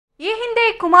ಈ ಹಿಂದೆ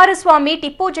ಕುಮಾರಸ್ವಾಮಿ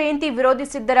ಟಿಪ್ಪು ಜಯಂತಿ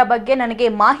ವಿರೋಧಿಸಿದ್ದರ ಬಗ್ಗೆ ನನಗೆ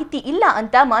ಮಾಹಿತಿ ಇಲ್ಲ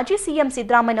ಅಂತ ಮಾಜಿ ಸಿಎಂ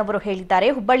ಸಿದ್ದರಾಮಯ್ಯ ಅವರು ಹೇಳಿದ್ದಾರೆ.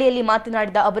 ಹುಬ್ಬಳ್ಳಿಯಲ್ಲಿ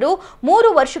ಮಾತನಾಡಿದ ಅವರು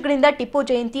 3 ವರ್ಷಗಳಿಂದ ಟಿಪ್ಪು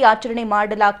ಜಯಂತಿ ಆಚರಣೆ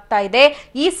ಮಾಡಲಾಗ್ತಾ ಇದೆ.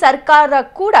 ಈ ಸರ್ಕಾರ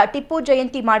ಕೂಡ ಟಿಪ್ಪು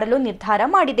ಜಯಂತಿ ಮಾಡಲು ನಿರ್ಧಾರ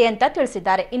ಮಾಡಿದೆ ಅಂತ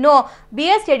ತಿಳಿಸಿದ್ದಾರೆ. ಇನ್ನು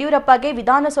ಬಿಎಸ್ ಯಡಿಯೂರಪ್ಪಗೆ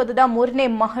ವಿಧಾನಸೌಧದ 3ನೇ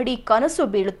ಮಹಡಿ ಕನಸು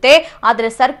ಬೀಳುತ್ತೆ, ಆದರೆ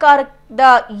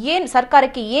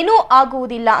ಸರ್ಕಾರಕ್ಕೆ ಏನೂ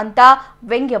ಆಗುವುದಿಲ್ಲ ಅಂತ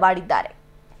ವ್ಯಂಗ್ಯವಾಡಿದ್ದಾರೆ.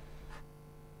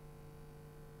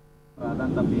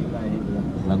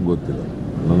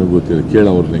 ನನಗೆ ಗೊತ್ತಿಲ್ಲ, ಕೇಳ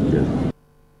ಅವ್ರನ್ನೇ ಕೇಳಿ.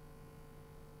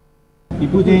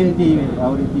 ಟಿಪ್ಪು ಜಯಂತಿ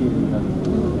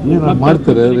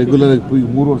ಮಾಡ್ತಾರೆ, ರೆಗ್ಯುಲರ್ ಆಗಿ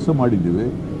 3 ವರ್ಷ ಮಾಡಿದ್ದೀವಿ,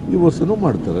 ಈ ವರ್ಷನೂ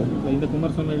ಮಾಡ್ತಾರೆ. ಹಿಂದೆ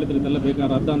ಕುಮಾರಸ್ವಾಮಿ ಹೇಳಿದ್ರೆ ಇದೆಲ್ಲ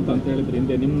ಬೇಕಾದ್ರೆ ರದ್ದ ಅಂತ ಹೇಳಿದ್ರೆ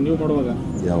ಹಿಂದೆ ನೀವು ಮಾಡುವಾಗ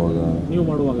ಯಾವಾಗ ನೀವು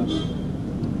ಮಾಡುವಾಗ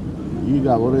ಈಗ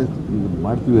ಅವರೇ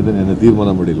ಮಾಡ್ತೀವಿ ಅಂತ ನೆನ್ನೆ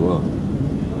ತೀರ್ಮಾನ ಮಾಡಿಲ್ವಾ?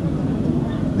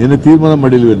 ನೆನ್ನೆ ತೀರ್ಮಾನ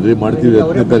ಮಾಡಿಲ್ವೇನ್ರಿ? ಮಾಡ್ತೀವಿ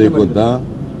 10ನೇ ತಾರೀಕು ಅಂತ.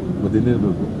 ಮತ್ತೆ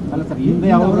ಇನ್ನೇನು ಅಲ್ಲ ಸರ್, ಹಿಂದೆ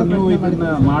ಅವರು ನೀವು ಇದನ್ನ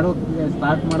ಮಾಡೋಕೆ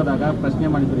ಸ್ಟಾರ್ಟ್ ಮಾಡಿದಾಗ ಪ್ರಶ್ನೆ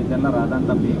ಮಾಡಿದ್ರು ಇದೆಲ್ಲ ರಾಧ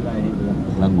ಅಂತ ಬೇಕಾ?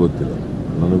 ನಂಗೆ ಗೊತ್ತಿಲ್ಲ,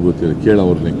 ನನಗೆ ಗೊತ್ತಿಲ್ಲ, ಕೇಳ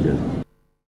ಅವ್ರನ್ನೇ ಕೇಳಿ.